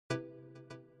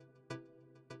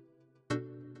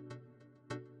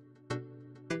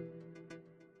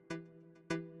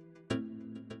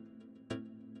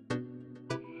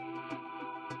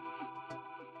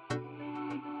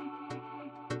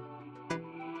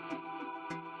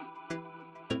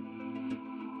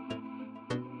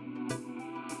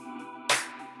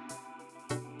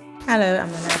Hello, I'm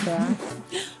Anabra.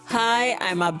 Hi,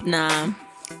 I'm Abna,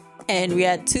 and we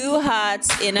are two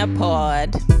hearts in a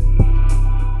pod.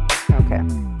 Okay.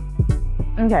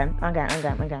 Okay.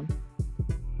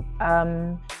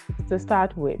 To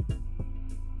start with,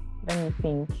 let me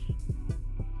think.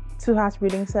 Two Hearts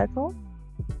Reading Circle?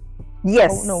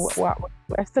 Oh no, Yes.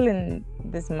 we're still in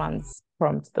this month's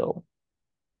prompt though.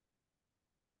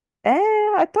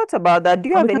 I thought about that. Do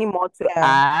you Oh, have because any more to yeah.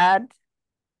 add?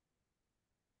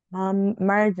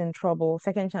 Marriage in Trouble,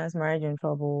 Second Chance Marriage in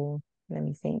Trouble. Let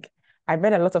me think. I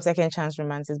read a lot of second chance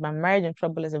romances, but Marriage in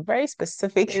Trouble is a very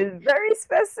specific It's very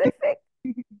specific.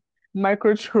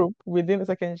 micro trope within the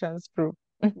second chance trope.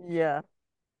 Yeah.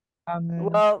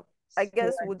 Um, Well, I so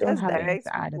guess I we'll don't just have anything direct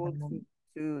to add at the people moment.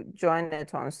 to join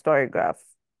it on Storygraph,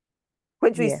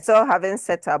 which we Yes. still haven't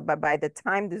set up, but by the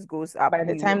time this goes up, By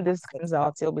the we will time have this set comes it up.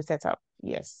 out, it'll be set up.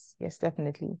 Yes,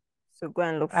 definitely. So go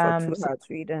and look for Two So Hearts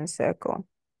Reading Circle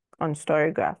on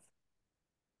Storygraph.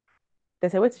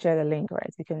 there's a way to share the link,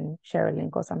 right? You can share a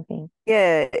link or something.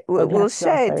 Yeah, Or do you have we'll to go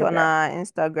on share it on Storygraph? our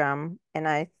Instagram, and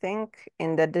I think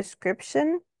in the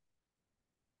description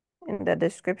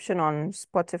on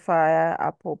Spotify,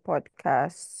 Apple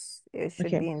Podcasts, it should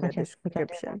Okay, be in the okay, we can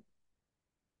do description.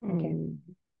 that. Okay, Mm.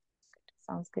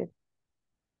 sounds good.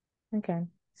 Okay,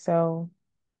 so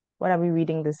what are we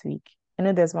reading this week? I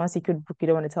know there's one secret book you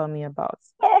don't want to tell me about.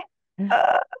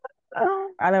 Uh, uh,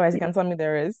 Otherwise, you you can tell me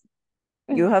there is.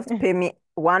 you have to pay me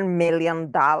 $1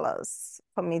 million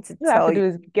for me to All I have to tell you. do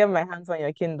is get my hands on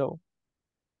your Kindle.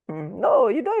 No,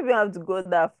 you don't even have to go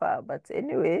that far. But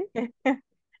anyway,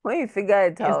 when you figure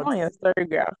it It's not out, on your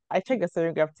Storygraph. I checked the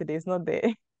Storygraph today. It's not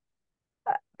there.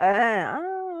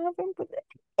 I haven't put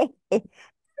it.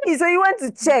 So you went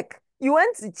to check. You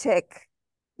went to check.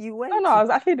 You No, went I to was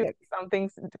actually doing check. something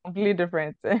completely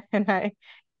different, and I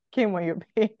came on your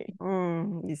page.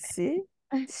 You see?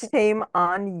 Shame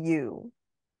on you.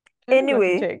 I just want to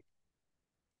Anyway, check.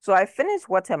 so I finished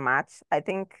What a Match. I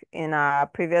think in our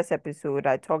previous episode,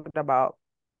 I talked about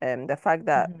the fact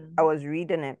that I Mhm. was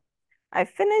reading it. I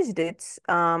finished it.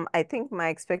 I think my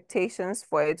expectations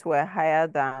for it were higher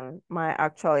than my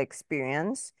actual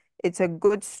experience. It's a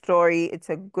good story. It's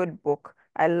a good book.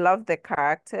 I love the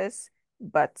characters,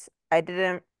 but I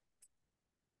didn't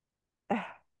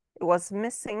it was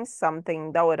missing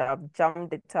something that would have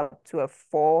jumped it up to a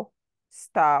 4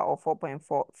 star or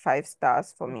 4.45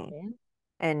 stars for me. Okay.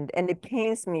 And it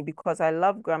pains me because I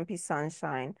love Grumpy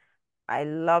Sunshine. I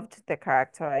loved the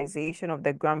characterization of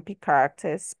the Grumpy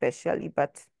character especially,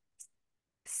 but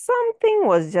something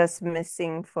was just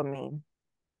missing for me.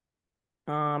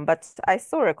 But I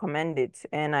still recommend it.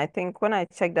 And I think when I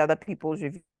checked other people's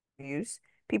reviews,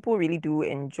 people really do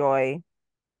enjoy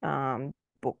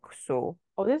book. So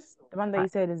Oh, this the one that I, you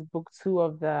said is book two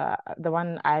of the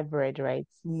one I've read, right?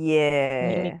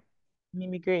 Mimi yeah.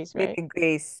 Mimi Grace, right? Maybe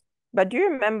Grace. But do you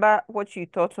remember what you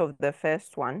thought of the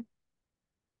first one?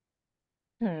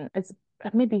 It's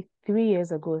maybe 3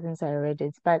 years ago since I read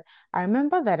it, but I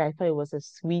remember that I thought it was a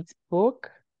sweet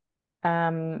book.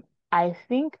 Um, I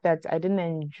think that I didn't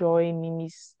enjoy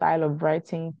Mimi's style of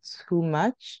writing too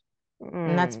much,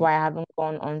 and that's Mm, why I haven't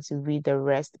gone on to read the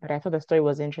rest. But I thought the story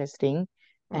was interesting,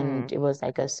 and mm, it was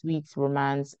like a sweet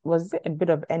romance. Was it a bit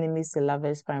of enemies to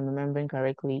lovers, if I'm remembering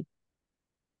correctly?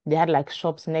 They had like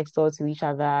shops next door to each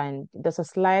other, and there's a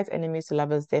slight enemies to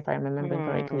lovers there, if I'm remembering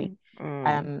correctly. mm,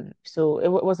 mm, So it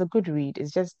was a good read.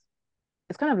 It's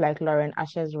kind of like Lauren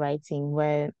Asher's writing,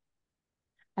 where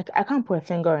I can't put a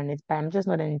finger on it, but I'm just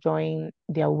not enjoying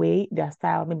their way, their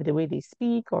style, maybe the way they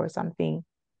speak or something.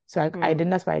 So I mm,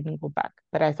 didn't. That's why I didn't go back.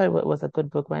 But I thought it was a good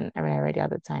book when I read it at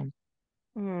the time.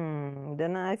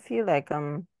 Then I feel like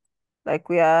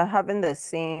we are having the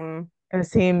same And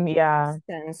same, yeah,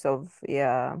 sense of,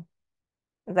 yeah,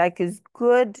 like it's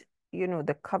good,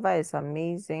 the cover is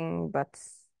amazing, but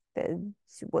there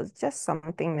was just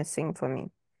something missing for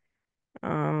me.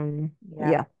 yeah.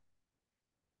 Yeah.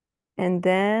 And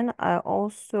then I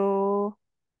also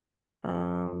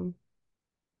um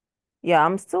yeah,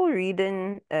 I'm still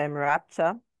reading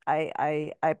Rapture.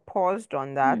 I paused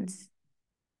on that. Hmm.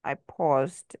 I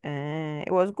paused and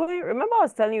it was going. Remember, I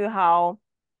was telling you how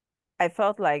I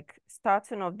felt like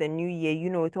starting of the new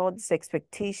year, with all this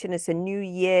expectation, it's a new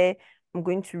year. I'm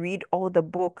going to read all the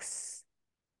books.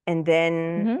 And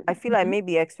then I feel like Hmm.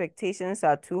 maybe expectations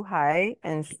are too high.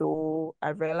 And so I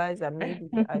realized that maybe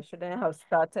I shouldn't have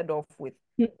started off with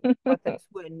authors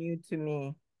who are new to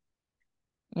me.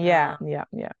 Yeah, Uh, yeah,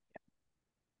 yeah.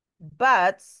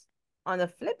 but on the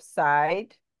flip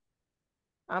side,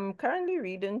 I'm currently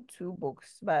reading two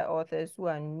books by authors who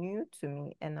are new to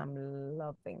me and I'm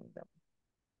loving them.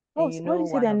 Oh, And so what do you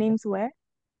say one their of them, names were?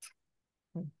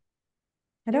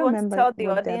 I Do you don't want to remember tell the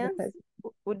what the other audience? person.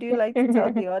 Would you like to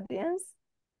tell the audience?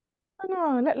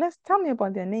 No, let's tell me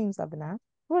about their names, Abna.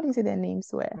 What do you say their names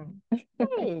were? Mm. So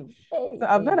Hey, hey,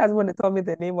 Abna hey. doesn't want to tell me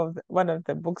the name of one of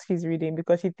the books she's reading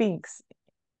because she thinks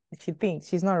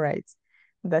she's not right.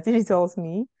 That if she tells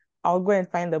me, I'll go and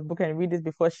find the book and read it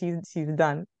before she's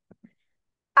done.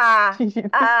 Ah, She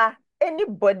thinks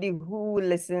anybody who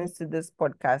listens to this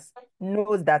podcast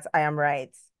knows that I am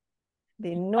right.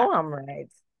 They know I'm right.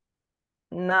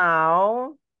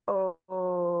 Now,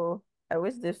 oh, I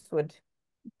wish this would.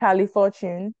 Cali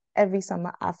Fortune every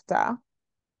summer after.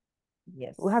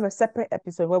 We'll have Yes. a separate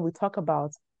episode where we talk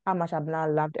about how much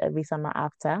Abna loved every summer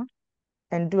after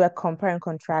and do a compare and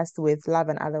contrast with Love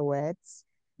and Other Words,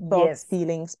 thoughts, Yes.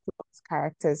 feelings, plots,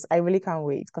 characters. I really can't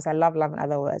wait because I love Love and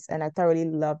Other Words and I thoroughly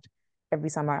loved Every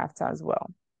Summer After as well.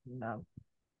 No.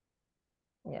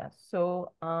 Yeah.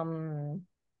 So,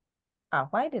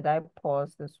 why did I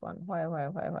pause this one? Why?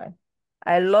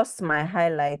 I lost my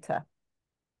highlighter.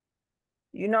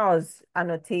 I was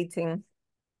annotating.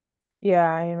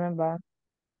 Yeah, I remember.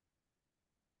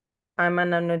 I'm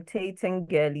an annotating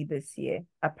girly this year,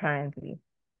 apparently.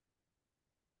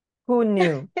 Who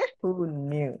knew? Who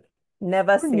knew?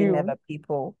 Never Who say knew? never,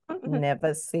 people.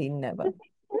 Never say never.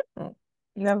 Mm.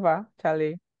 Never,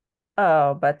 Charlie.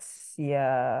 Oh, but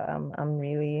yeah, I'm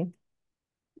really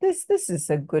this is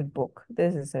a good book.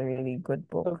 This is a really good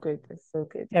So book. good. It's so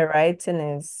good. The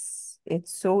writing it's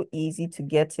so easy to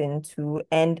get into,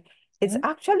 and it's Mhm.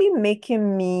 actually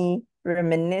making me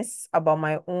reminisce about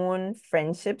my own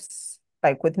friendships,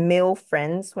 like with male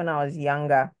friends when I was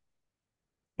younger.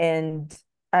 And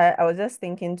I was just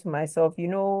thinking to myself,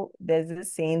 there's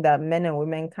this saying that men and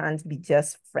women can't be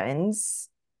just friends.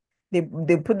 They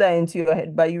put that into your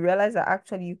head, but you realize that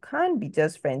actually you can't be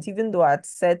just friends, even though at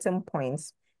certain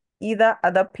points, either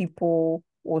other people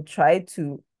will try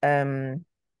to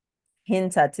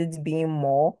hint at it being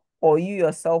more, or you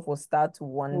yourself will start to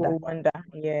wonder. No wonder.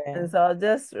 Yeah. And so I was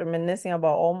just reminiscing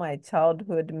about all my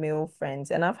childhood male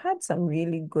friends, and I've had some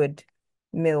really good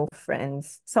male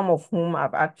friends, some of whom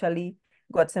I've actually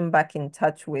gotten back in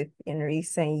touch with in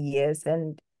recent years,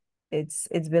 and it's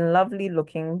been lovely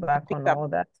looking You back on picked up. all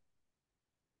that.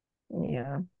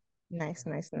 Yeah. Nice,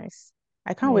 nice, nice.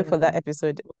 I can't wait for that Yeah.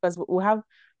 episode because we'll have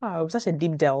such a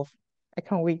deep delve. I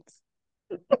can't wait.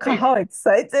 Look at how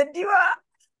excited you are.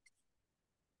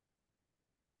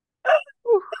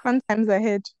 Whew, fun times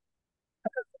ahead.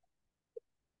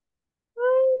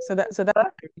 So that's what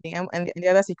I'm reading. And the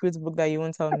other secret book that you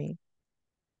won't tell me.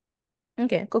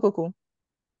 Okay, cool, cool, cool.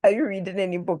 Are you reading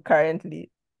any book currently?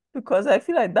 Because I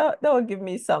feel like that will give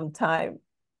me some time.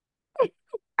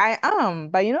 I am,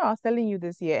 but I was telling you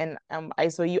this year, and I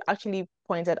saw you actually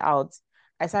pointed out.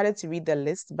 I started to read the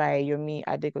list by Yomi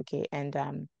Adegoke, and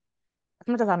as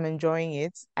much as I'm enjoying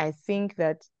it, I think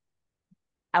that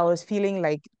I was feeling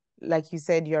like you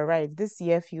said, you're right. This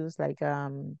year feels like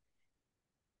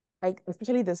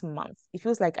especially this month, it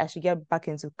feels like I should get back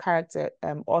into character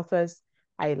authors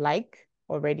I like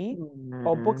already,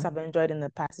 or books Mm, I've enjoyed in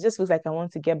the past. It just feels like I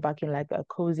want to get back in like a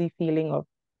cozy feeling of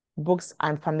books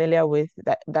I'm familiar with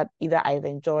that either I've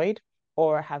enjoyed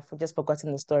or have just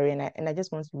forgotten the story and I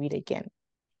just want to read again.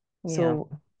 yeah. So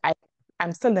I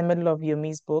I'm still in the middle of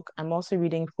Yomi's book. I'm also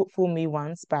reading Fool Me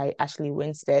Once by Ashley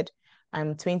Winstead.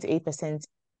 I'm 28%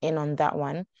 in on that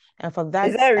one. And for Is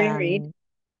that, that a reread?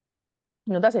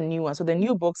 no, that's a new one. So the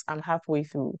new books I'm halfway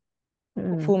through.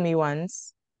 Mm. Fool Me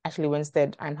Once, Ashley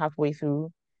Winstead, I'm halfway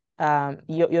through.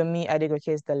 Yomi Adegoke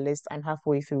is the list. I'm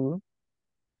halfway through.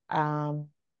 Um,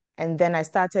 and then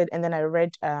I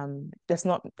read There's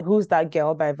Not Who's That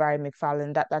Girl by Vari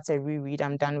McFarlane. That's a reread.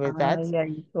 I'm done with that. Yeah,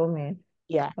 you told me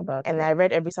Yeah. about And it. I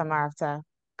read Every Summer After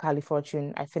Cali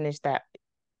Fortune. I finished that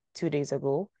 2 days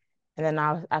ago. And then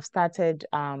I've started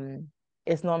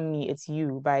It's Not Me, It's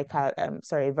You by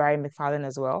Vari McFarlane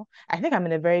as well. I think I'm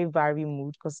in a very Vari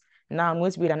mood because now I'm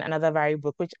going to read another Vari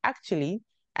book, which actually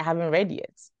I haven't read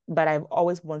yet, but I've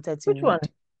always wanted to Which one?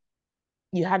 read.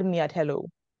 You Had Me at Hello.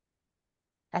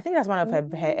 I think that's one of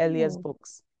her earliest Oh,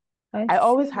 books. I I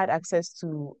always see. had access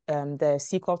to the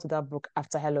sequel to that book,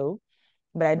 After Hello,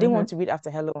 but I didn't Mm-hmm. want to read After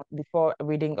Hello before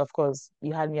reading, of course,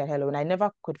 You Had Me at Hello. And I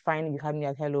never could find You Had Me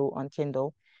at Hello on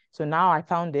Kindle. So now I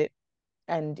found it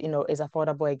and it's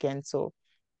affordable again. So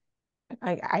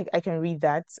I can read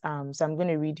that. So I'm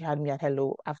gonna read You Had Me at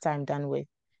Hello after I'm done with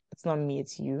It's Not Me,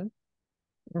 It's You.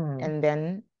 Mm. And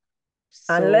then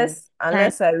so current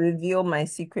Unless I reveal my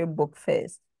secret book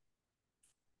first.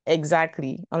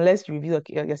 exactly, unless you review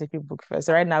your secret book first.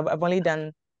 So right now I've only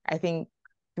done, I think,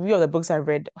 three of the books I've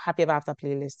read, Happy Ever After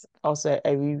playlist, also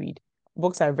a reread.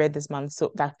 Books I've read this month,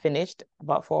 so that finished,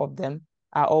 about four of them.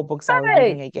 are all books I'll be Hey,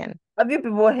 reading again. have you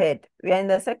people heard? We are in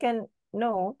the second.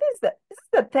 No, this is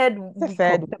the third The week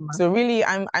third of week. the month. So really,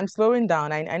 I'm slowing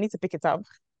down. I need to pick it up.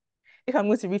 If I'm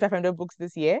going to read 500 books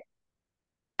this year,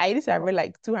 I need to have Oh, read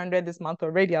like 200 this month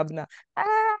already, Abna.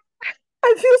 Ah,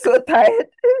 I feel so tired.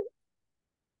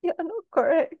 You're not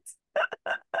correct.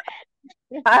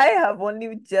 I have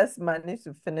only just managed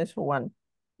to finish one,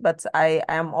 but I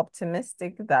am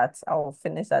optimistic that I'll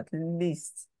finish at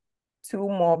least two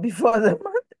more before the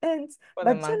month ends. for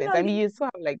the But month ends. I mean, generally, you still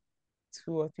have like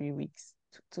 2 or 3 weeks,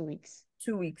 2 weeks.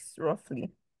 2 weeks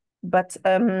roughly. But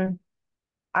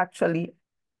actually,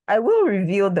 I will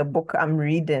reveal the book I'm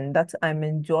reading that I'm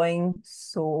enjoying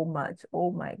so much.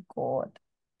 Oh my God.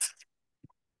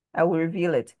 I will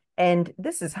reveal it. And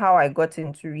this is how I got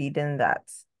into reading that.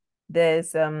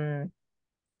 There's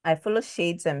I follow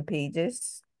Shades and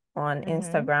Pages on Mm-hmm.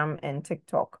 Instagram and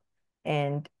TikTok.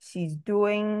 And she's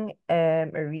doing a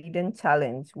reading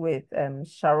challenge with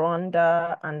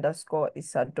Sharonda underscore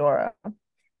Isadora.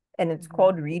 And it's Mm-hmm.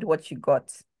 called Read What You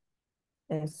Got.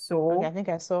 And Okay, I so think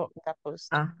I saw that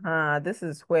post. this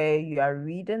is where you are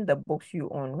reading the books you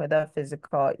own, whether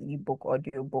physical, ebook,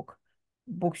 audiobook,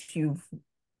 books you've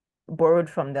borrowed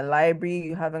from the library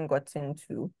you haven't gotten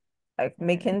to, like Mm-hmm.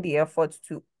 making the effort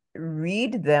to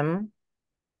read them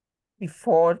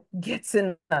before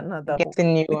getting another book.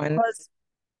 Getting new ones.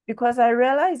 Because I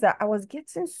realized that I was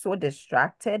getting so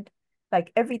distracted.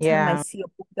 Like every time I Yeah, see a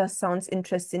book that sounds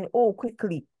interesting, oh,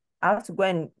 quickly, I have to go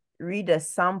and read a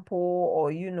sample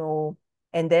or,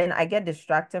 and then I get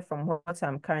distracted from what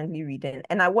I'm currently reading.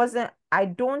 And I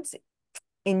don't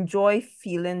enjoy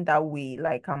feeling that way,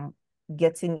 like I'm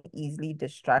getting easily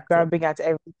distracted. grabbing at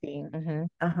everything. Mm-hmm.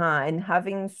 And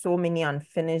having so many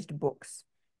unfinished books.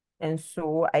 And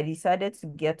so I decided to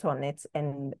get on it.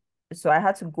 And so I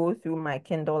had to go through my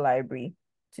Kindle library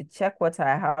to check what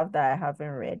I have that I haven't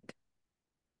read.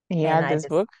 Yeah, And I this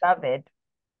book. discovered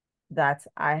that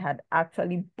I had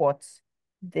actually bought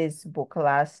this book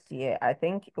last year. I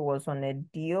think it was on a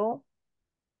deal.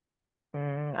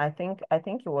 I think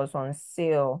it was on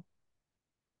sale.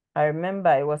 I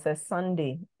remember it was a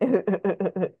Sunday.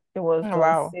 It was Oh, on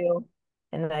wow. sale,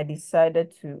 and I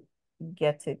decided to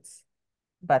get it.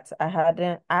 But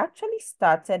I actually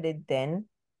started it then,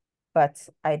 but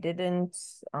I didn't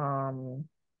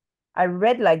I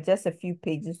read like just a few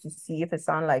pages to see if it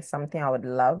sounded like something I would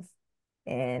love.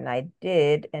 And I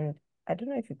did, and I don't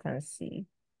know if you can see.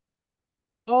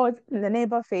 Oh, it's in the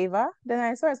neighbor favor. Then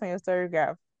I saw it on your story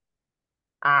graph.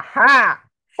 Aha!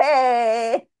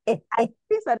 Hey! I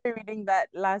actually started reading that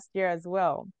last year as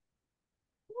well.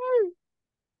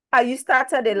 Ah, you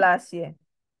started it Mm. last year.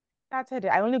 Started it.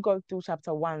 I only got through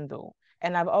chapter one though,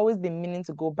 and I've always been meaning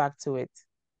to go back to it.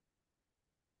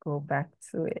 Go back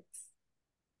to it.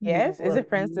 You Yes, is will it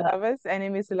friends to love lovers,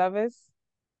 enemies to lovers?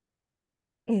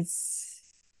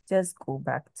 it's just go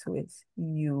back to it.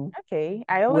 You Okay,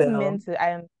 I always will meant to. I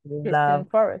am Christine love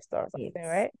Forrest or it. something,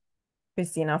 right?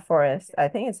 Christina Forrest. Yeah, I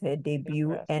think it's her Christina debut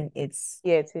Forrest. and it's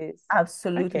Yeah, it is.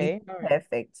 absolutely Okay, all right.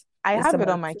 perfect. I It's have it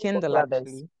about on my two book Kindle lovers.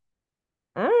 actually.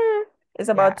 Mm, it's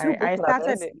Yeah, about two I book started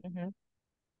lovers. it.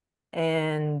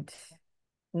 And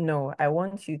no, I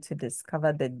want you to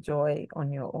discover the joy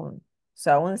on your own.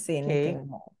 So I won't say Okay, anything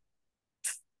more.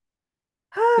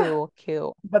 kill,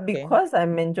 kill. But Okay. because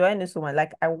I'm enjoying this one,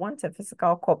 like I want a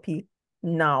physical copy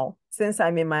now, since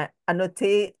I'm in my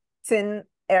annotating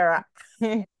era.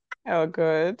 Oh,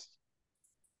 good.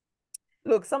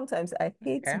 Look, sometimes I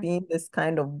hate Okay. being this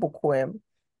kind of bookworm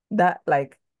that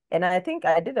like, and I think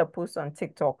I did a post on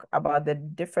TikTok about the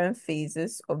different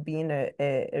phases of being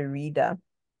a reader.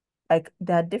 Like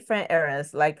there are different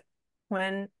eras. Like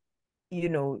when you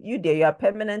are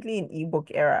permanently in ebook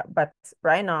era, but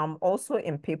right now I'm also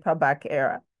in paperback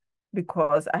era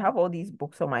because I have all these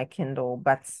books on my Kindle,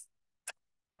 but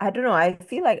I don't know. I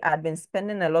feel like I've been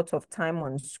spending a lot of time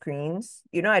on screens.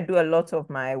 I do a lot of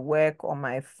my work on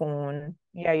my phone.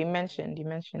 Yeah, you mentioned.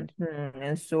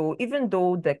 And so even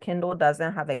though the Kindle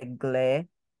doesn't have a glare,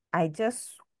 I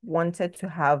just wanted to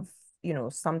have,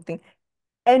 something.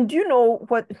 And you know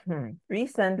what?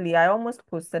 Recently, I almost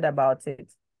posted about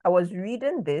it. I was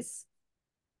reading this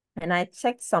and I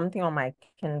checked something on my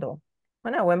Kindle.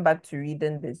 When I went back to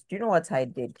reading this, do you know what I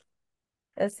did?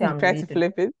 Let's say You I'm try to reading.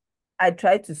 flip it. I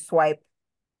tried to swipe.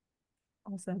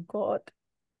 I was like, God,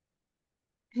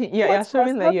 Yeah, what you're has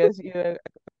showing that happened? you're a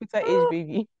computer age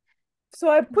baby. So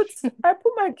I put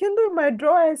my Kindle in my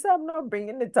drawer. I said I'm not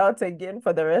bringing it out again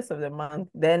for the rest of the month.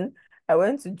 Then I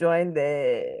went to join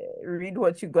the Read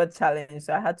What You Got challenge.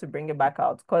 So I had to bring it back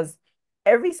out because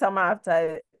every summer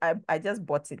after I just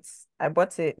bought it. I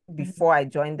bought it Mhm. before I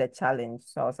joined the challenge.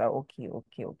 So I was like, okay,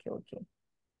 okay, okay, okay.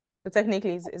 So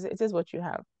technically, it is what you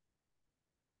have.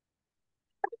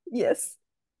 Yes.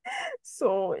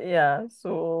 So yeah,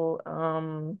 so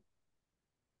I'm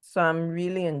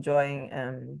really enjoying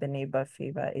The Neighbor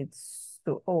Favor. It's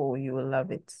so, oh, you will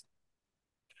love it.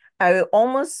 I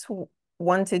almost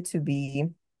want it to be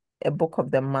a book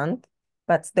of the month,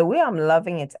 but the way I'm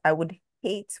loving it, I would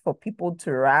hate for people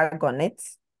to rag on it.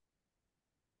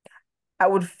 I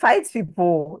would fight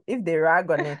people if they rag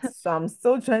on it. So I'm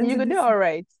still trying You to could be. do all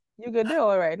right. You could do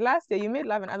all right. Last year, you made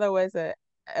Love in Other Words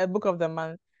a book of the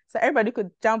month. So everybody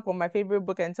could jump on my favorite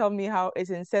book and tell me how it's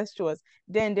incestuous.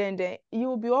 Then you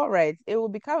will be all right. It will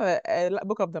become a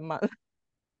book of the month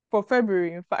for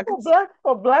February, in fact.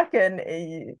 For black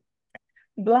and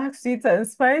black sweet and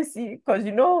spicy, because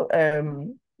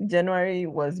January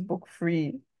was book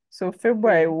free. So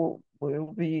February Free.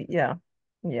 will be, yeah.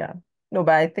 Yeah. No,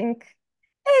 but I think,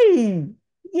 hey,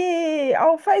 yay,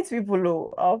 I'll fight people.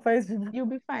 Oh, I'll fight people. You'll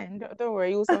be fine. Don't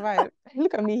worry, you'll survive.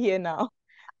 Look at me here now,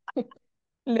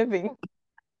 living,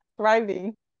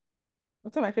 thriving.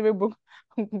 That's my favorite book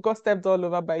got stepped all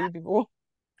over by you people.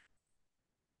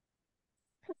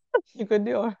 You could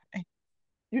do all right.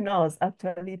 I was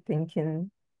actually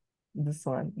thinking this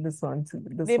one too,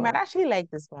 this They might one. actually like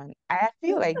this one. I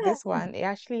feel like this one, it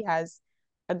actually has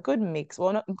a good mix.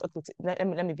 Well, not okay,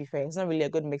 let me be fair. It's not really a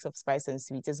good mix of spice and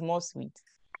sweet. It's more sweet.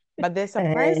 But there's And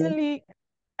surprisingly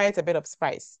quite a bit of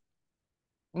spice,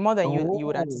 more than you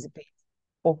would oh, anticipate.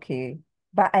 okay.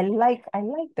 But I like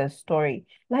the story.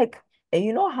 Like, and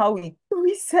you know how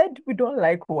we said we don't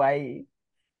like why.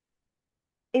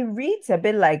 It reads a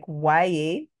bit like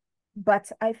YA,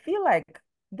 but I feel like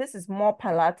this is more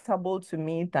palatable to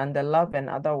me than the Love and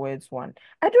Other Words one.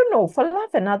 I don't know. For Love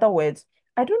and Other Words,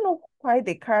 I don't know why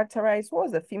they characterize what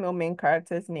was the female main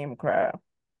character's name, Clara?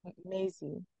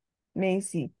 Maisie.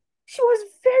 Macy. She was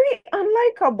very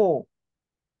unlikable.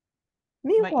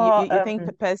 But you, Meanwhile, you you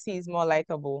think Percy is more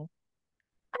likable?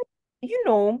 you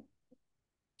know,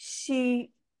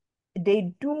 she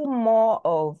they do more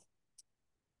of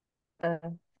uh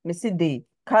Missy Day.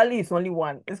 Carly is only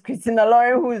one. It's Christina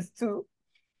Lauren who is two.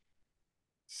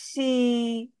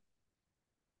 She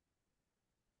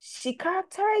she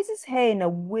characterizes her in a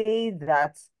way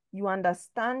that you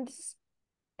understand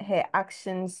her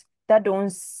actions that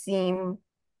don't seem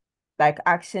like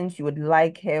actions you would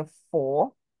like her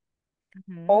for.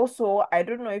 Mm-hmm. Also, I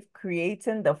don't know if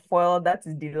creating the foil that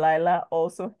is Delilah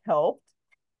also helped.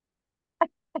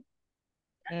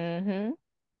 Mm-hmm.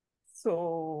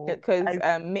 So Because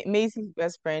I Maisie's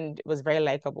best friend was very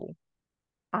likable.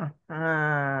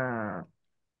 ah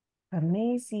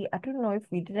Maisie, I don't know if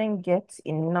we didn't get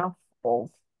enough of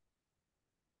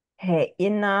her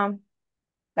inner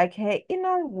like her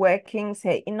inner workings,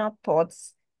 her inner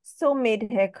thoughts still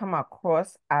made her come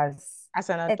across as As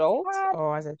an a adult tad,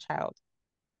 or as a child?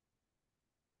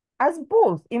 as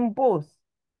both, in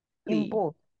Really?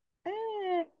 both.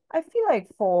 I feel like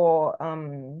for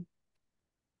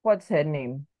what's her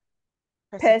name?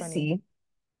 Persephone. Percy,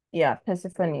 yeah,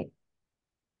 Persephone.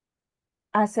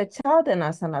 As a child and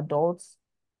as an adult,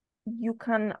 you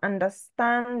can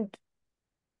understand.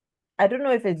 I don't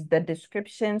know if it's the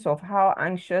descriptions of how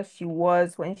anxious she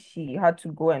was when she had to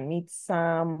go and meet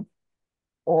Sam,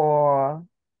 or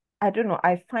I don't know.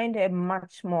 I find her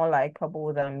much more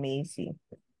likable than Maisie.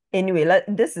 Anyway,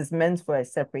 this is meant for a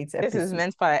separate This is episode.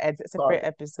 meant for a separate Sorry.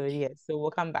 episode, yes. So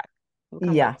we'll come back. We'll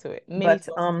come Yeah, back to it. but Maze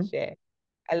wants to share.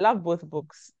 I love both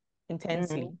books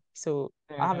intensely. mm, So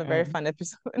I'll have a very mm, fun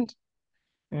episode.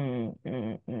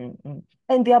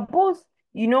 and they are both,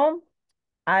 you know,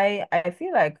 I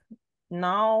feel like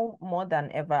now more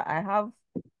than ever, I have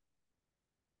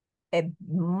a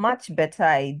much better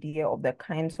idea of the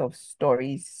kinds of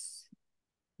stories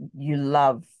you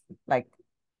love. Like,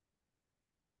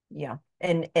 yeah.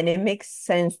 And it makes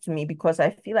sense to me because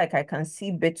I feel like I can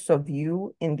see bits of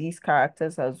you in these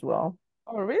characters as well.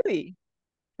 Oh, really?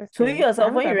 So you Interesting. I yourself,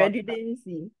 haven't when thought you about read, you that. didn't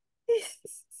see.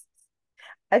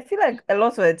 I feel like a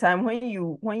lot of the time when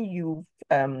you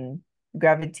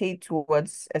gravitate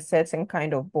towards a certain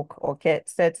kind of book or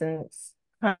certain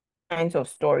kinds of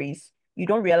stories, you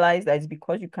don't realize that it's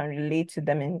because you can relate to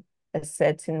them in a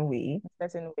certain way. A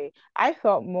certain way. I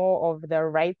thought more of the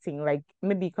writing, like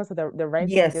maybe because of the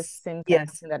writing Yes, just seems like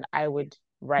yes, something that I would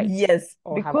write yes,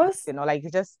 or have because written, or like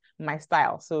it's just my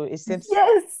style. So it seems,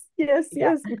 yes, yes, yeah.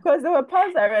 yes, because there were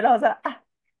parts I read, I was like,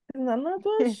 I'm not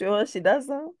sure she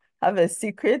doesn't have a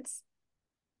secret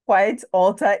white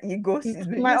alter ego she's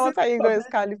been My using alter to ego is publish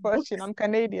Carly these Fortune. books. I'm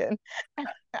Canadian.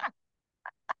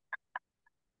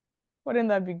 Wouldn't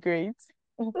that be great?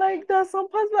 Like there's some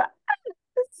parts where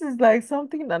this is like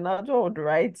something that Najo would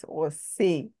write or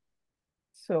say.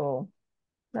 So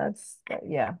that's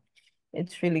yeah,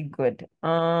 it's really good.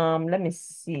 Let me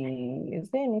see. Is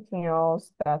there anything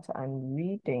else that I'm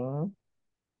reading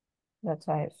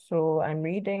I'm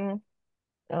reading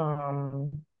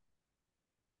um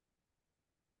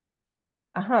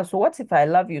so what if I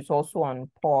love you is also on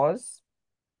pause.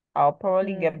 I'll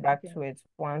probably get back Okay. to it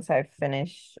once I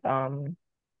finish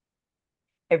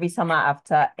Every Summer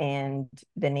After and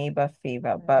The Neighbor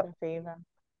Favor, Another favor.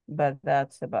 but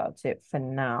that's about it for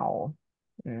now.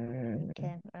 Mm.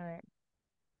 Okay. All right.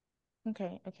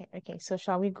 Okay. So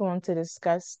shall we go on to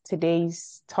discuss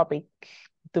today's topic?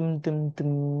 Dum dum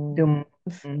dum. Dum,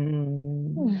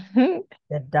 the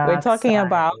We're dark talking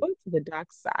about side. the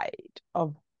dark side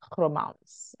of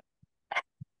romance.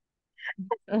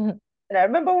 Mhm. And I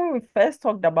remember when we first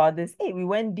talked about this, hey, we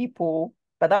went deep, oh,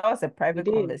 but that was a We private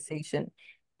did. conversation.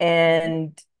 Mhm.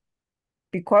 And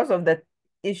because of the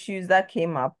issues that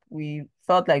came up, we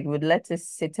felt like we would let it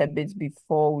sit a bit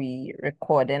before we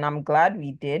record. And I'm glad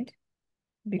we did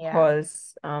Yeah,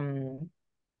 because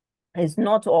it's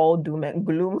not all doom and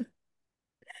gloom,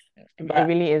 it but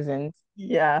really isn't.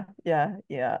 yeah.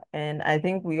 And I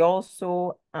think we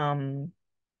also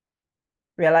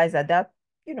realized that there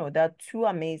are two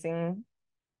amazing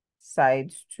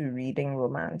sides to reading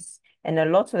romance. And a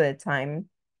lot of the time,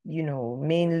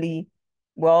 mainly,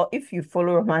 well, if you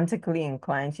follow Romantically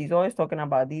Inclined, she's always talking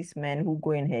about these men who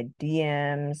go in her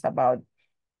DMs about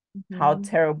how Mhm.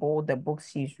 terrible the books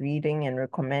she's reading and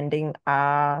recommending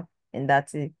are, and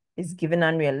that it is giving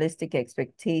unrealistic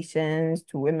expectations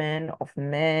to women of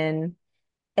men.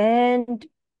 And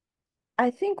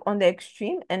I think on the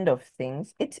extreme end of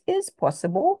things, it is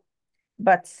possible,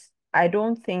 but I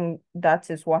don't think that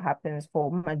is what happens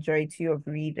for majority of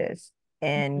readers. Mhm.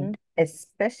 And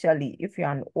especially if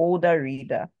you're an older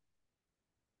reader,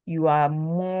 you are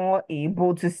more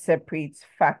able to separate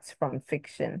facts from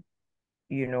fiction,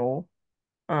 you know.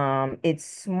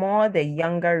 It's more the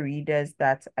younger readers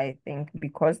that I think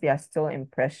because they are still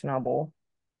impressionable,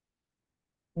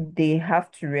 they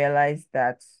have to realize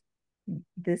that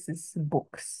this is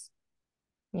books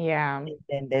Yeah. and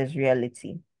then there's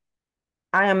reality.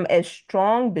 I am a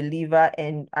strong believer,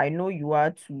 and I know you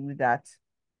are too, that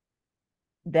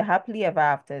the happily ever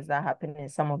afters that happen in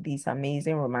some of these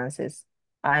amazing romances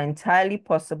are entirely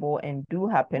possible and do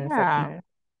happen for people. Yeah.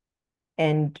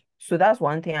 And so that's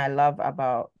one thing I love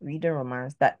about reading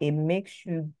romance, that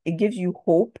it gives you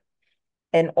hope.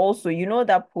 And also,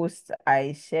 that post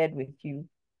I shared with you.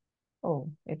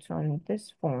 Oh, it's on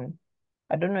this phone.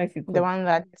 I don't know if you The could. one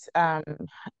that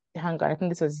hang on, I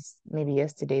think this was maybe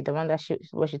yesterday. The one that she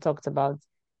where she talked about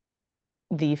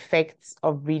the effects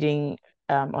of reading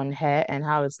on her and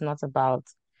how it's not about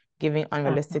giving Uh-huh.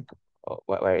 unrealistic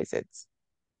where is it?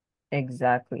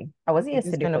 Exactly. I wasn't Is this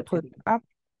yesterday gonna or put today, up?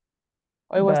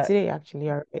 Or it was but today actually,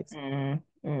 all right. mm,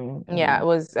 mm, Yeah, mm, it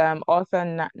was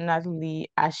author Natalie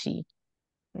Ashe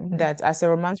mhm. that as a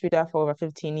romance reader for over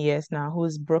 15 years now,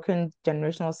 who's broken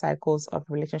generational cycles of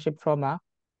relationship trauma,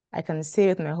 I can say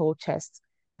with my whole chest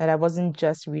that I wasn't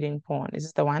just reading porn. Is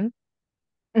this the one?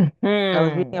 I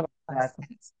was reading Mhm. about Exactly.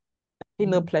 consent.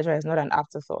 Female Mhm. pleasure is not an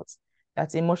afterthought.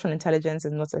 That emotional intelligence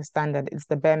is not a standard, it's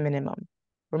the bare minimum.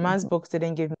 Romance Mhm. books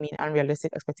didn't give me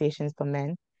unrealistic expectations for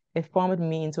men. They formed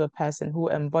me into a person who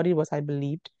embodied what I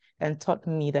believed and taught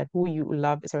me that who you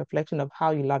love is a reflection of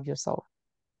how you love yourself.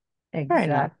 Fair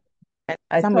enough. Exactly. And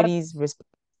I thought, somebody's response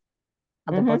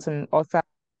at the hmm bottom, author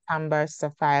Amber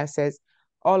Sapphire says,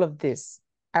 all of this.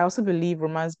 I also believe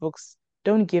romance books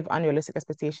don't give unrealistic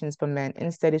expectations for men.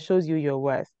 Instead, it shows you your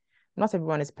worth. Not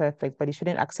everyone is perfect, but you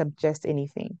shouldn't accept just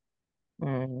anything.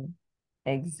 mm,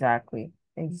 exactly.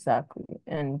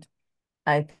 And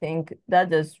I think that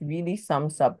just really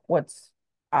sums up what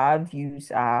our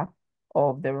views are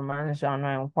of the romance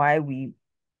genre and why we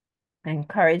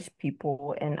encourage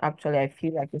people. And actually, I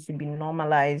feel like it should be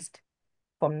normalized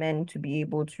for men to be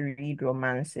able to read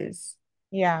romances.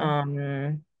 Yeah.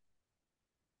 Um,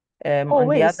 Oh, on the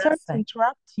wait, other sorry to side,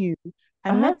 interrupt you. I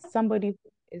uh-huh. met somebody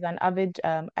who is an avid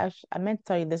I meant to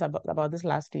tell you this about this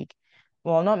last week.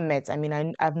 Well, not met. I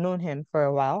mean, I've known him for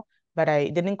a while, but I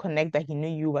didn't connect that he knew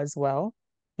you as well.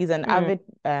 He's an Mm,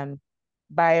 avid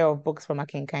buyer of books from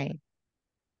Akinkai.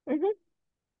 mhm.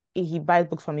 He buys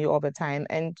books from you all the time.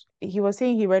 And he was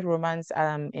saying he read romance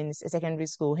in secondary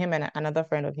school, him and another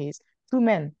friend of his, two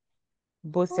men.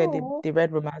 Both said Oh, they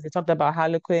read romance. They talked about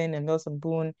Harlequin and Milton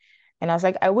Boone. And I was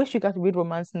like, I wish you got to read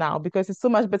romance now because it's so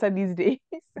much better these days.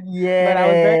 But I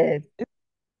was very yes.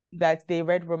 that they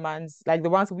read romance, like the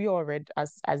ones we all read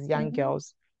as young Mhm.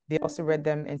 girls. they also read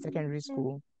them in secondary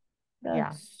school. Yeah.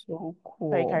 That's so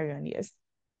Sorry, cool. carry on. Yes.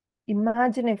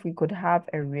 Imagine if we could have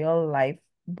a real life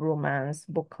bromance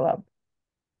book club.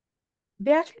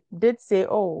 They actually did say,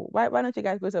 "Oh, why don't you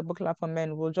guys go to a book club for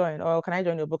men? We'll join. Or can I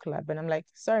join your book club?" And I'm like,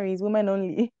 "Sorry, it's women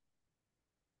only."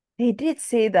 They did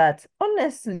say that. They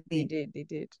Honestly, did. They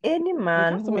did. any We've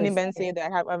man had so who many is men say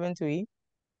that, haven't we?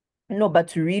 no, but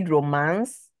to read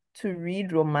romance,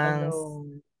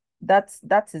 Alone.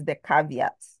 that is the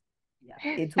caveat. Yeah,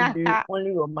 it will be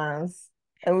only romance.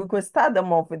 And we could start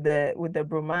them off with the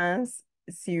bromance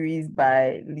series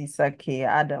by Lisa K.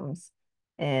 Adams.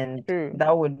 And True.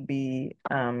 that would be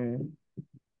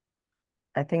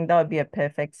I think that would be a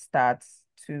perfect start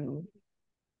to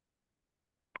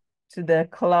to the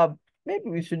club. Maybe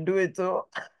we should do it too.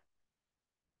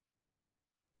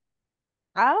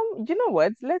 You know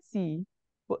what? Let's see.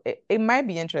 Well, it might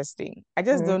be interesting. I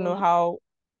just don't know Mm. how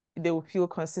they will feel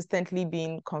consistently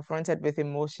being confronted with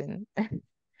emotion,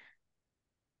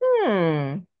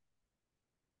 Hmm.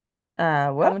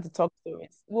 Well, having to talk through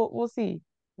it. We'll see.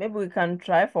 maybe we can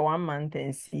try for 1 month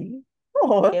and see.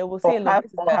 Yeah, we'll say, look,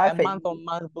 this is Or a half a month year. on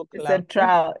month book It's a club.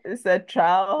 trial. It's a The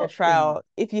trial. Hey, trial.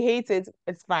 If you hate it,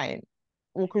 it's fine.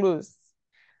 We'll close.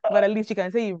 But at least you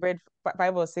can say you've read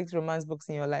 5 or 6 romance books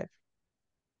in your life.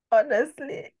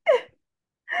 honestly.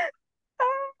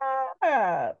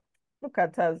 Ah, look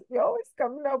at us. We're always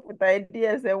coming up with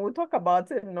ideas and we'll talk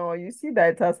about it. No, you see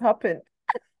that it has happened.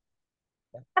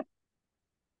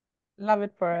 Love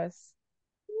it for us.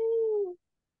 Mm.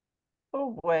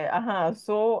 Oh boy.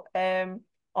 So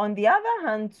on the other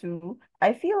hand too,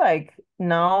 I feel like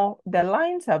now the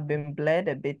lines have been blurred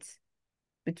a bit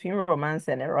between romance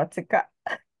and erotica.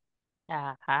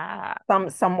 Aha.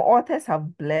 Some authors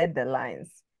have blurred the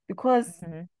lines because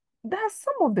Hmm. there's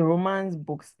some of the romance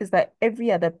books, it's like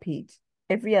every other page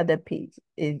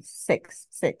is sex,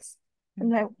 sex. I'm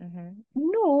like, Hmm. Hmm.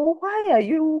 no, why are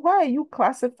you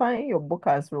classifying your book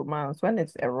as romance when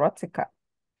it's erotica?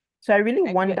 So I really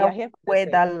wonder You're here for the where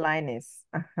sex. that line is.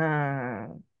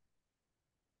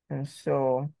 And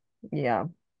so, yeah.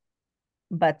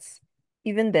 But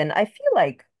even then, I feel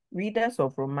like readers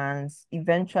of romance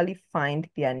eventually find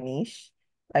their niche,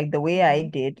 like the way I Hmm.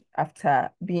 did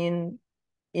after being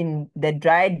in the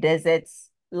dry deserts,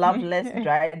 loveless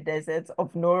dry deserts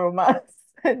of no romance.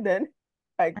 And then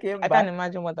I came I can't back.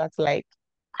 imagine what that's like.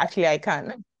 Actually, I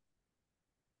can.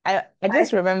 I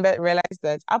just I realized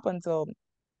that up until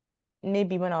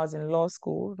maybe when I was in law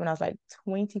school, when I was like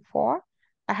 24,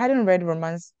 I hadn't read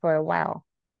romance for a while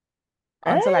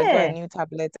until I got a eh, new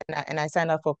tablet and I signed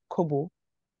up for Kobo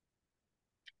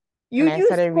you and I used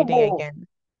started reading Kobo. again.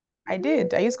 I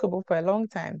did. I used Mm. Kobo for a long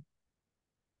time,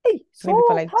 Hey, maybe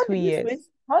for so like 2 years.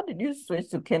 how did you switch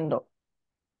to Kindle?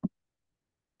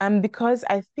 Because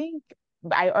I think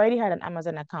I already had an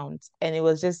Amazon account and it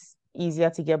was just easier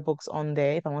to get books on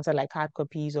there if I wanted like hard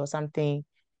copies or something.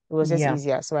 It was just Yeah,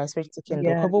 easier. So I switched to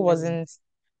Kindle. yeah, Kobo yeah. wasn't,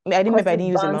 I mean, I didn't Because maybe I it's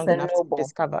didn't use it Barnes long and enough to Noble.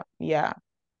 discover. Yeah.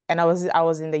 And I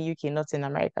was in the UK, not in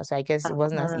America. So I guess it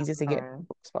wasn't as easy to get Uh-huh.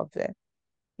 books up there.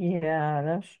 Yeah,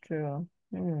 that's true.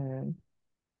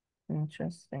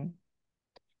 Interesting.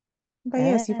 But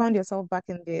yes, you Eh. found yourself back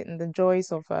in the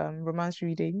joys of romance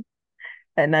reading.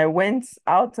 And I went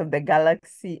out of the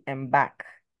galaxy and back.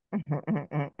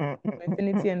 To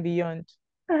infinity and beyond.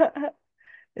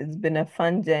 It's been a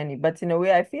fun journey, but in a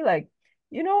way, I feel like,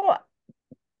 you know,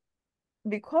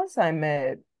 because I'm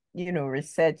a,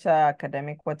 researcher,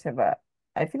 academic, whatever,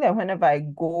 I feel like whenever I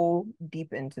go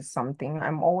deep into something,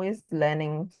 I'm always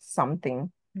learning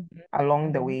something Hmm.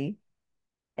 along the Hmm. way.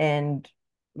 And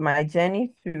my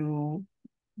journey through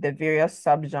the various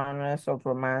subgenres of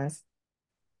romance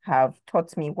have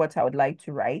taught me what I would like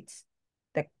to write,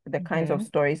 the kinds of Hmm.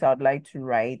 stories I would like to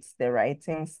write, the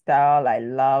writing style I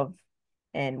love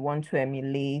and want to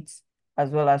emulate, as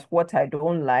well as what I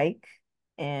don't like.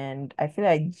 And I feel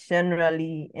like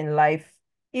generally in life,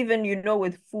 even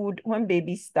with food, when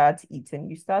babies start eating,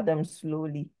 you start them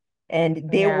slowly,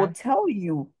 and they will Yeah. tell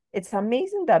you it's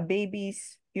amazing that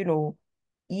babies,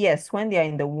 yes, when they are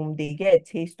in the womb, they get a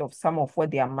taste of some of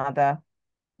what their mother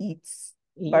eats,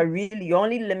 but Eats. really you're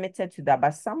only limited to that.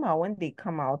 But somehow when they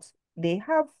come out, they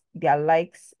have their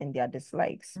likes and their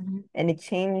dislikes, Hmm. and it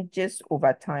changes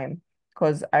over time.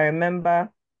 Because I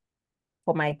remember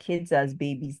for my kids as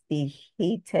babies, they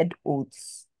hated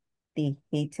oats. They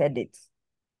hated it.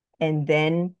 And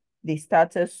then they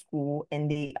started school and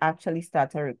they actually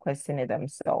started requesting it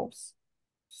themselves.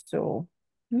 So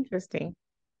Interesting.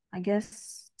 I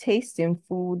guess taste in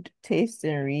food, taste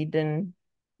in reading,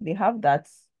 they have that,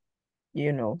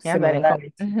 Yeah, that in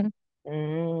common. similarity.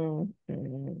 Mm,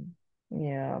 mm,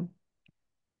 yeah.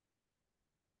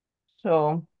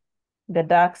 So the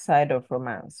dark side of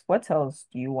romance. What else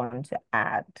do you want to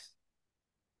add?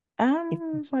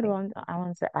 If What do I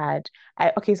want to add?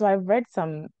 Okay, so I've read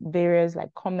some various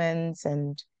like comments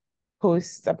and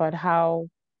posts about how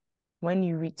when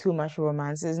you read too much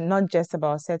romance, it's not just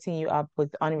about setting you up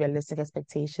with unrealistic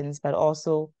expectations, but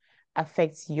also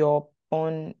affects your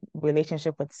own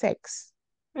relationship with sex.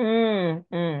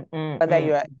 Whether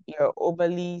mm. you're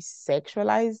overly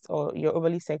sexualized or you're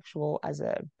overly sexual as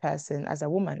a person, as a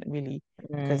woman, really,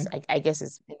 because Mm. I guess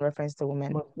it's in reference to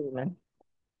women. Most women.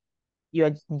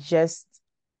 You're just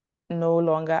no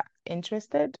longer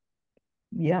interested.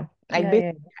 Yeah. Like Yeah, basically yeah,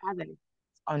 it has an effect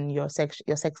on your sex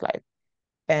life.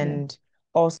 yeah. And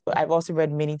also I've also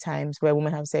read many times where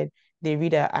women have said they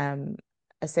read a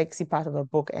sexy part of a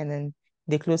book and then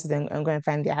they close it and go and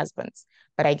find their husbands.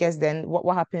 But I guess then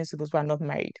what happens to those who are not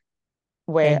married,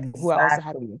 where who are also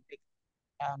having Exactly.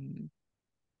 um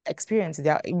experience? They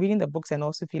are reading the books and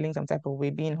also feeling some type of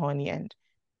way, being horny, and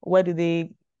where do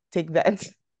they take that?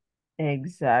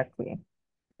 Exactly.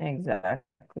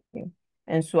 Exactly.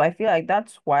 And so I feel like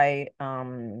that's why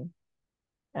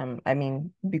I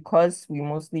mean, because we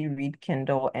mostly read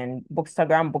Kindle and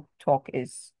Bookstagram Book Talk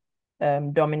is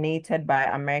dominated by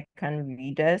American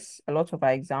readers, a lot of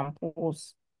our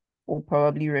examples will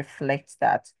probably reflect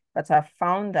that. But I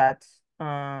found that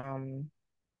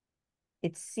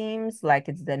it seems like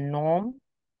it's the norm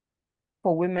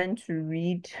for women to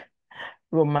read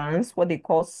romance, what they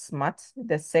call smut,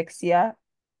 the sexier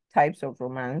types of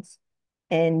romance,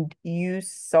 and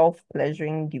use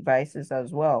self-pleasuring devices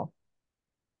as well.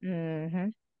 Hmm.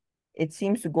 It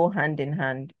seems to go hand in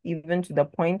hand, even to the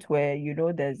point where,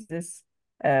 there's this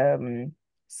um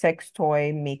sex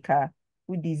toy maker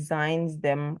who designs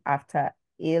them after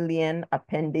alien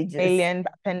appendages. Alien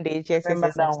appendage, yes, yes, Remember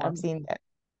yes, that I've one? seen that.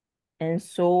 And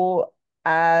so,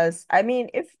 as I mean,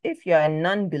 if you're a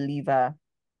non-believer,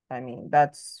 I mean,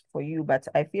 that's for you. But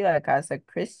I feel like as a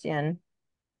Christian,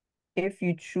 if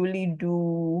you truly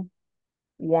do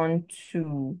want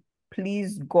to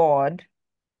please God,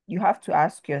 you have to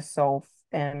ask yourself,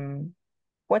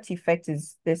 what effect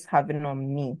is this having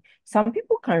on me? Some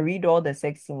people can read all the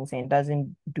sex scenes and it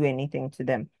doesn't do anything to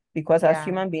them because as Yeah,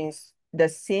 human beings, the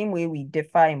same way we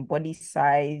differ in body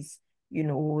size,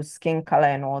 skin color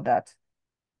and all that,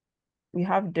 we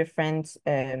have different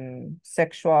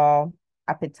sexual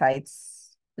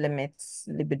appetites, limits,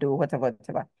 libido, whatever,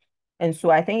 whatever. And so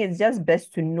I think it's just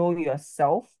best to know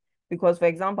yourself because, for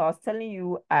example, I was telling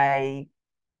you,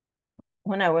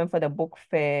 when I went for the book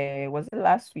fair, was it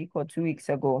last week or 2 weeks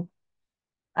ago?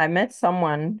 I met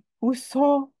someone who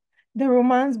saw the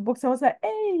romance books. I was like,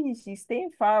 hey, she's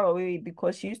staying far away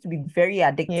because she used to be very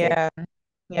addicted. yeah, And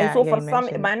yeah, so yeah, for you some,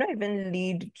 it mentioned. might not even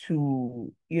lead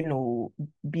to,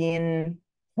 being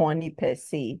horny per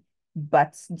se,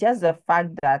 but just the fact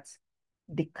that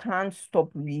they can't stop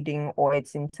reading or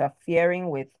it's interfering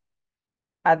with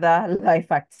other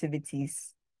life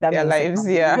activities, that Their means it lives, can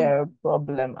be yeah. a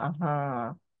problem.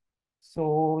 Uh-huh.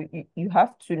 So you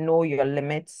have to know your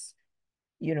limits,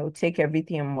 take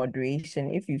everything in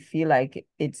moderation. If you feel like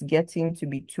it's getting to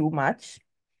be too much,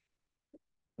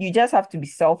 you just have to be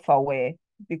self-aware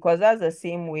because that's the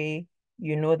same way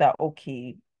you know that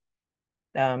okay,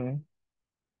 um,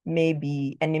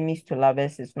 maybe enemies to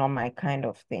lovers is not my kind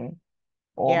of thing,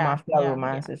 or Yeah, mafia yeah, yeah,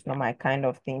 romance is yeah. not my kind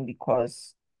of thing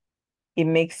because it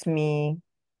makes me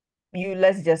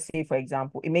let's just say for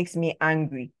example, it makes me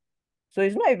angry. So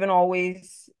it's not even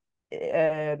always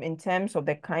in terms of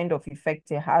the kind of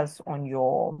effect it has on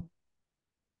your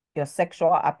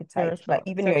sexual appetite, but Spiritual,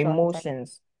 even your sexual appetite.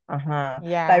 emotions. Uh-huh. Like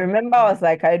Yeah, remember, I yeah. was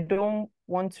like, I don't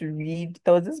want to read.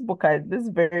 There was this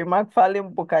very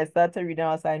McFarlane book I started reading.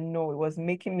 I was like, no, it was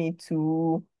making me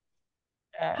too.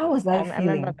 How was I I remember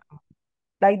feeling?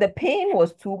 Like the pain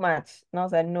was too much. And I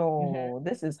was like, that. Mhm. no,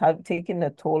 this is have taken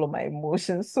a toll on my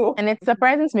emotions. So And it's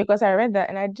surprising to me because I read that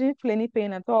and I didn't feel any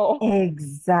pain at all.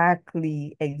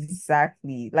 exactly,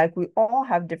 exactly. Like we all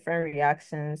have different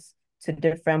reactions to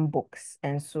different books.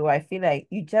 And so I feel like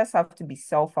you just have to be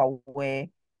self-aware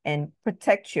and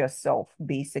protect yourself,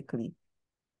 basically,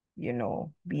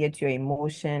 be it your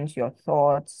emotions, your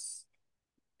thoughts,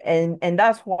 and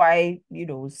that's why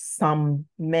some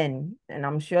men, and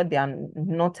I'm sure they are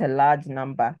not a large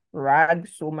number, rag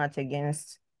so much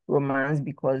against romance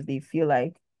because they feel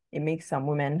like it makes some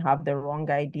women have the wrong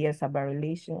ideas about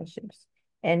relationships,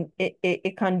 and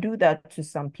it can do that to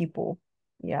some people.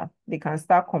 Yeah, they can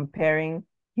start comparing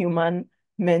human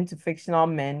men to fictional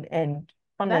men, and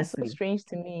That's so honestly, strange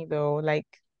to me though. Like,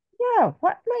 yeah,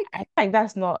 what I like feel like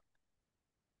that's not,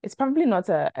 it's probably not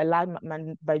a large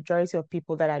majority of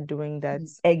people that are doing that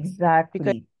because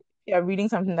exactly. you're reading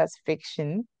something that's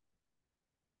fiction,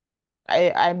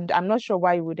 I'm not sure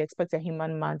why you would expect a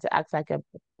human man to act like a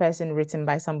person written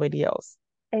by somebody else,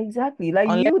 Exactly. Like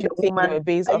unless you, you the think they were woman,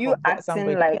 based are off you of what acting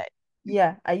somebody like, like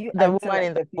yeah, are you the acting woman like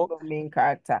in the the book. female main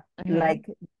character? Hmm. Like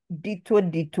ditto,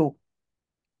 ditto.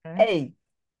 Hey,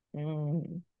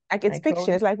 mm, Like it's I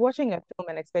fiction. told It's like watching a film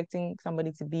and expecting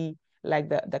somebody to be like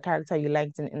the character you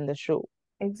liked in the show.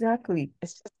 exactly.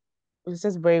 It's just it's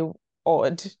just very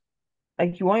odd.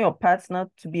 Like you want your partner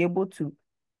to be able to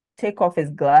take off his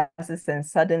glasses and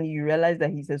suddenly you realize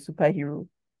that he's a superhero.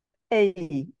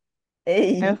 Hey,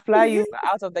 hey. And fly you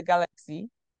out of the galaxy,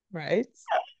 right?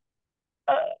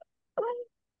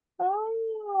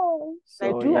 Oh, I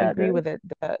so do yeah, agree with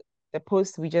the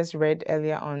post we just read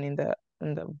earlier on in the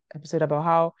episode about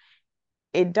how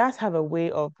it does have a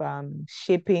way of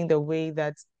shaping the way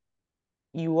that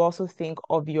you also think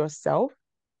of yourself,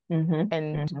 mm-hmm,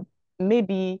 and mm-hmm,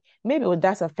 maybe it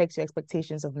does affect your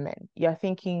expectations of men. You're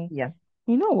thinking, yeah,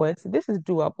 you know what, this is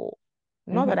doable.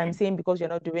 Not that I'm mm-hmm, saying because you're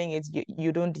not doing it,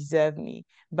 you don't deserve me.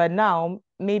 But now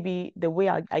maybe the way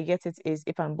I get it is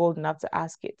if I'm bold enough to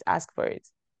ask for it.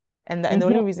 And the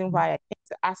only reason mm-hmm. why I think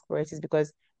to ask for it is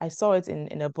because I saw it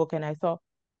in a book and I thought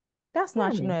that's not Yeah,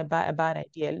 actually not a bad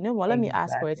idea. You know what? Let me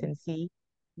ask for it exactly. and see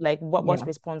like what Yeah,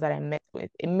 response that I met with.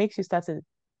 It makes you start to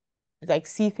like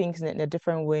see things in a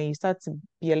different way. You start to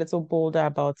be a little bolder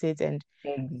about it. And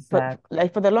but exactly.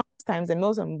 like for the longest times, the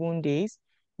Mills and Boone days,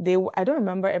 I don't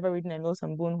remember ever reading a Mills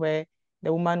and Boone where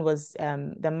the man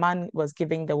was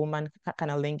giving the woman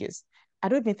kind of lingus. I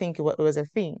don't even think it was a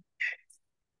thing.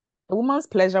 The woman's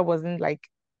pleasure wasn't like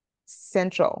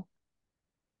central.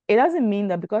 It doesn't mean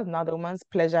that because now the woman's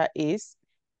pleasure is,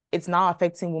 it's now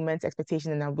affecting women's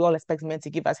expectation and we all expect men to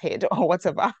give us head or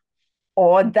whatever.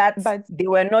 Or that But they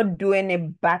were not doing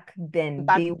it back then.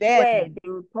 back then,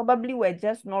 Probably were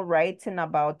just not writing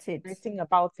about it. writing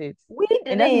about it, We it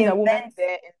didn't doesn't mean that women invent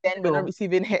there and then were not though.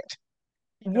 receiving head,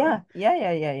 you know? Yeah, yeah,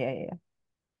 yeah, yeah, yeah, yeah.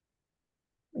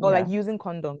 Or like Yeah. using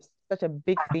condoms, such a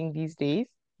big thing these days,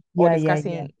 or Yeah, yeah,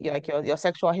 yeah. discussing like your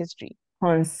sexual history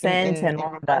in Consent in and in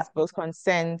all women's that. books.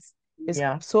 Consent is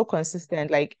Yeah. so consistent.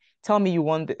 Like, tell me you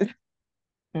want this,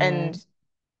 and Mm.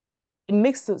 it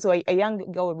makes so a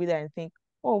young girl would read that and think,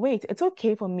 oh wait, it's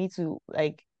okay for me to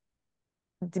like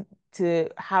d to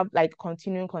have like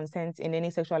continuing consent in any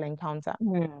sexual encounter.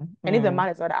 Mm. And if the Mm. man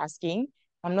is not asking,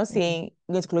 I'm not Mm. saying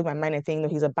I'm going to close my mind and think, no,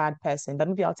 he's a bad person. But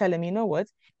maybe I'll tell him, you know what?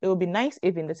 It would be nice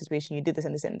if in this situation you did this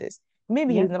and this and this.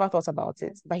 Maybe Yeah, he's never thought about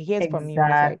it, but he hears from you and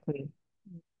he's like, exactly.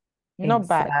 not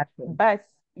bad. Exactly. But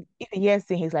if he hears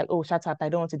things, he's like, oh, shut up, I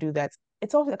don't want to do that.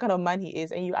 It's also the kind of man he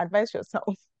is, and you advise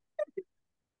yourself.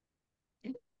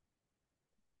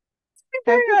 Be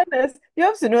Have you? very honest. You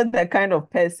have to know the kind of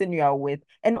person you are with.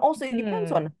 And also it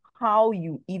depends Hmm, on how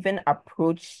you even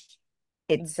approach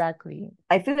it. exactly.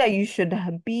 I feel like you should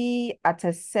be at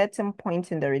a certain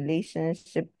point in the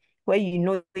relationship where you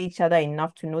know each other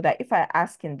enough to know that if I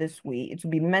ask in this way, it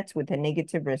will be met with a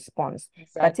negative response.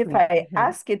 But if Exactly. I Hmm.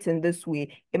 ask it in this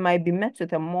way, it might be met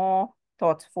with a more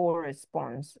thoughtful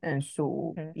response. And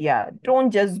so, Hmm. yeah,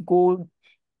 don't just go.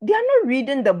 They are not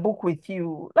reading the book with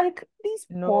you. Like these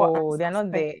poor No, they're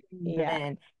not there. unsuspecting Yeah.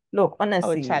 men. Look,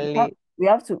 Oh, honestly, Charlie. we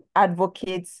have to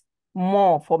advocate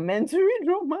more for men to read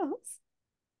romance.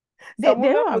 They, Some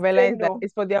they women don't will say realize that no.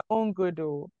 it's for their own good,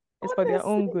 though. It's for their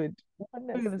own Honestly, good.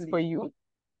 It's for honestly. you.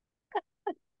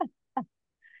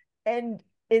 And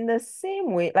in the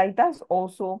same way, like that's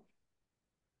also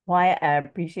why I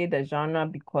appreciate the genre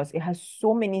because it has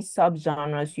so many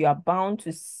subgenres. You are bound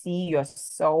to see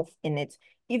yourself in it.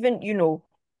 Even,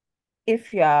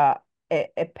 if you're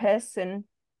a person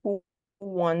who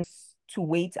wants to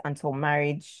wait until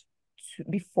marriage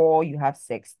before you have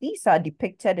sex, these are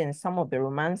depicted in some of the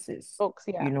romances, Books,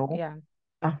 you yeah, know.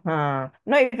 yeah.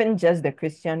 Not even just the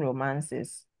Christian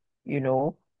romances,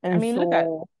 I And mean, look at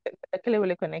so, the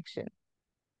Killing connection.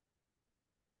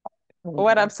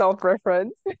 What mm, up,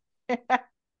 self-preference?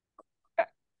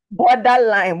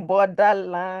 borderline,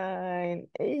 borderline,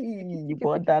 hey,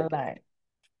 borderline.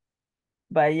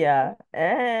 But yeah,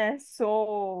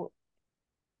 so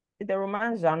the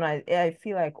romance genre, I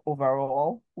feel like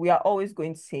overall, we are always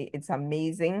going to say it's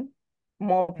amazing.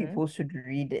 More Mhm. people should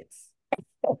read it.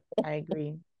 I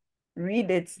agree.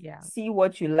 Read it, Yeah, see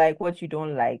what you like, what you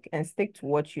don't like, and stick to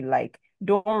what you like.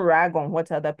 Don't rag on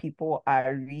what other people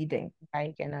are reading.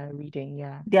 like and reading,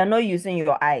 yeah. They are not using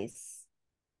your eyes.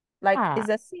 Like Ah, it's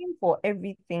the same for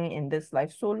everything in this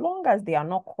life. So long as they are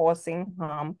not causing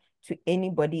harm to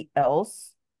anybody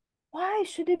else, why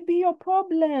should it be your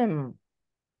problem?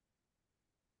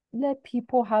 Let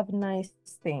people have nice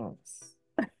things.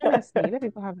 honestly, let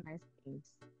people have nice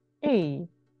things. Hey,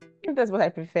 if that's what I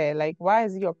prefer, like, why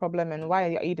is it your problem and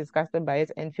why are you disgusted by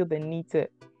it and feel the need to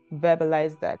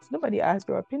verbalize that? Nobody asked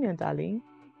your opinion, darling.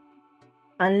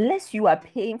 Unless you are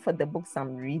paying for the books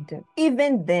I'm reading.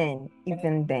 Even then.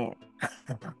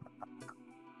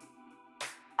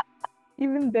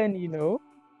 Even then, you know.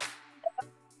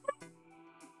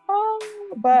 Oh,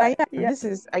 But but yeah,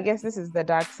 yeah, I guess this is the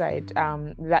dark side.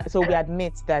 That so we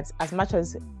admit that as much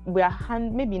as we are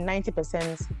maybe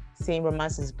 90% saying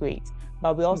romance is great,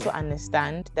 but we also yeah,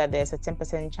 understand that there's a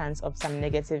 10% chance of some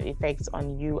negative effects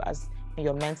on you as on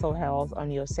your mental health,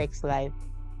 on your sex life.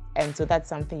 And so that's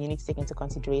something you need to take into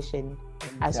consideration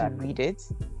as you exactly. read it,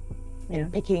 Yeah.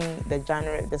 and picking the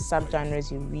genre, the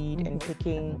subgenres you read, and Mhm.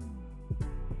 picking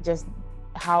just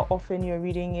how often you're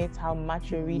reading it, how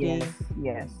much you're Yes, reading,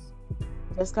 yes.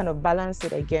 just kind of balance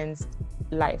it against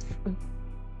life.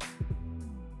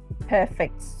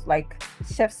 Perfect. Like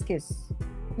chef's kiss.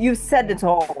 You've said Yeah. it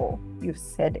all. You've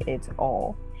said it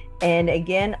all. And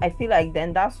again, I feel like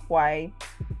then that's why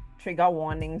trigger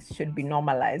warnings should be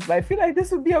normalized. But I feel like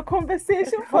this would be a It's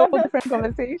conversation a for whole another. different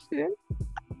conversation.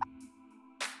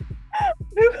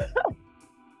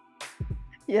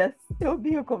 Yes, it'll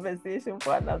be a conversation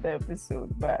for another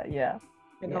episode. But yeah,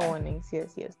 Trigger yeah, warnings,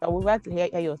 yes, yes. But we'd like to hear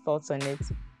your thoughts on it.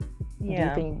 Do you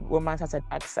yeah. think romance has a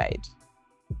dark side?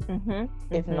 Mm-hmm.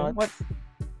 If Mm-hmm. not, What?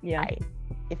 Yeah. why?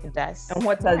 If it does, And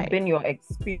what has why? been your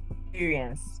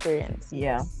experience? Experience,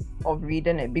 Yeah, yes. of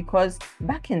reading it? Because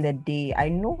back in the day, I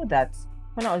know that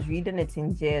when I was reading it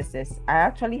in JSS, I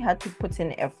actually had to put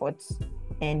in effort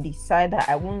and decide that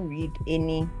I won't read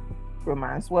any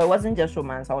romance. Well, it wasn't just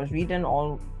romance. I was reading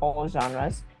all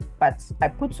genres, but I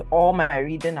put all my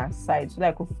reading aside so that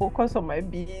I could focus on my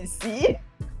BEC,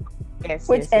 Yes,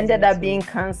 which yes, yes, ended me up being too.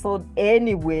 cancelled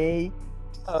anyway.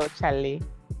 Oh, Charlie.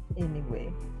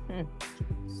 Anyway. Hmm.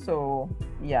 So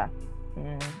yeah.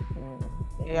 Mhm.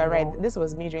 You're right. No. This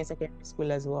was me during secondary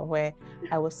school as well, where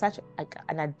I was such like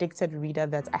an addicted reader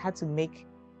that I had to make,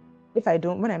 if I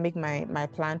don't, when I make my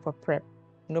plan for prep,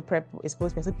 prep is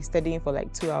supposed to be studying for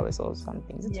like 2 hours or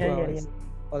something. Is it Yeah, two yeah, yeah. hours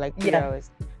or like three Yeah,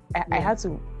 hours? I yeah. had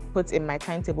to put in my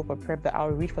timetable for prep that I'll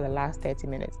read for the last 30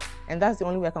 minutes. And that's the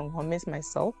only way I can convince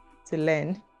myself to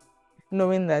learn,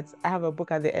 knowing that I have a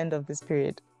book at the end of this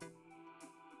period.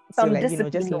 So Some like,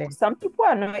 discipline, just no. learn. Some people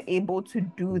are not able to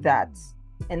do that.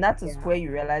 And that is Yeah, where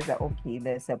you realize that, okay,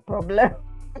 there's a problem.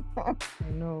 I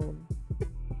know.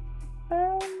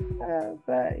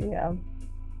 But yeah,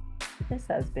 this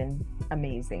has been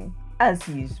amazing, as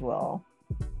usual.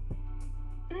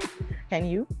 Can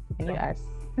you? Can you So, ask?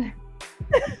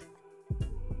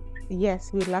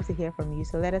 Yes, we'd love to hear from you.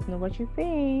 So let us know what you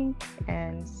think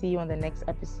and see you on the next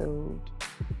episode.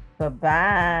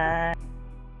 bye-bye.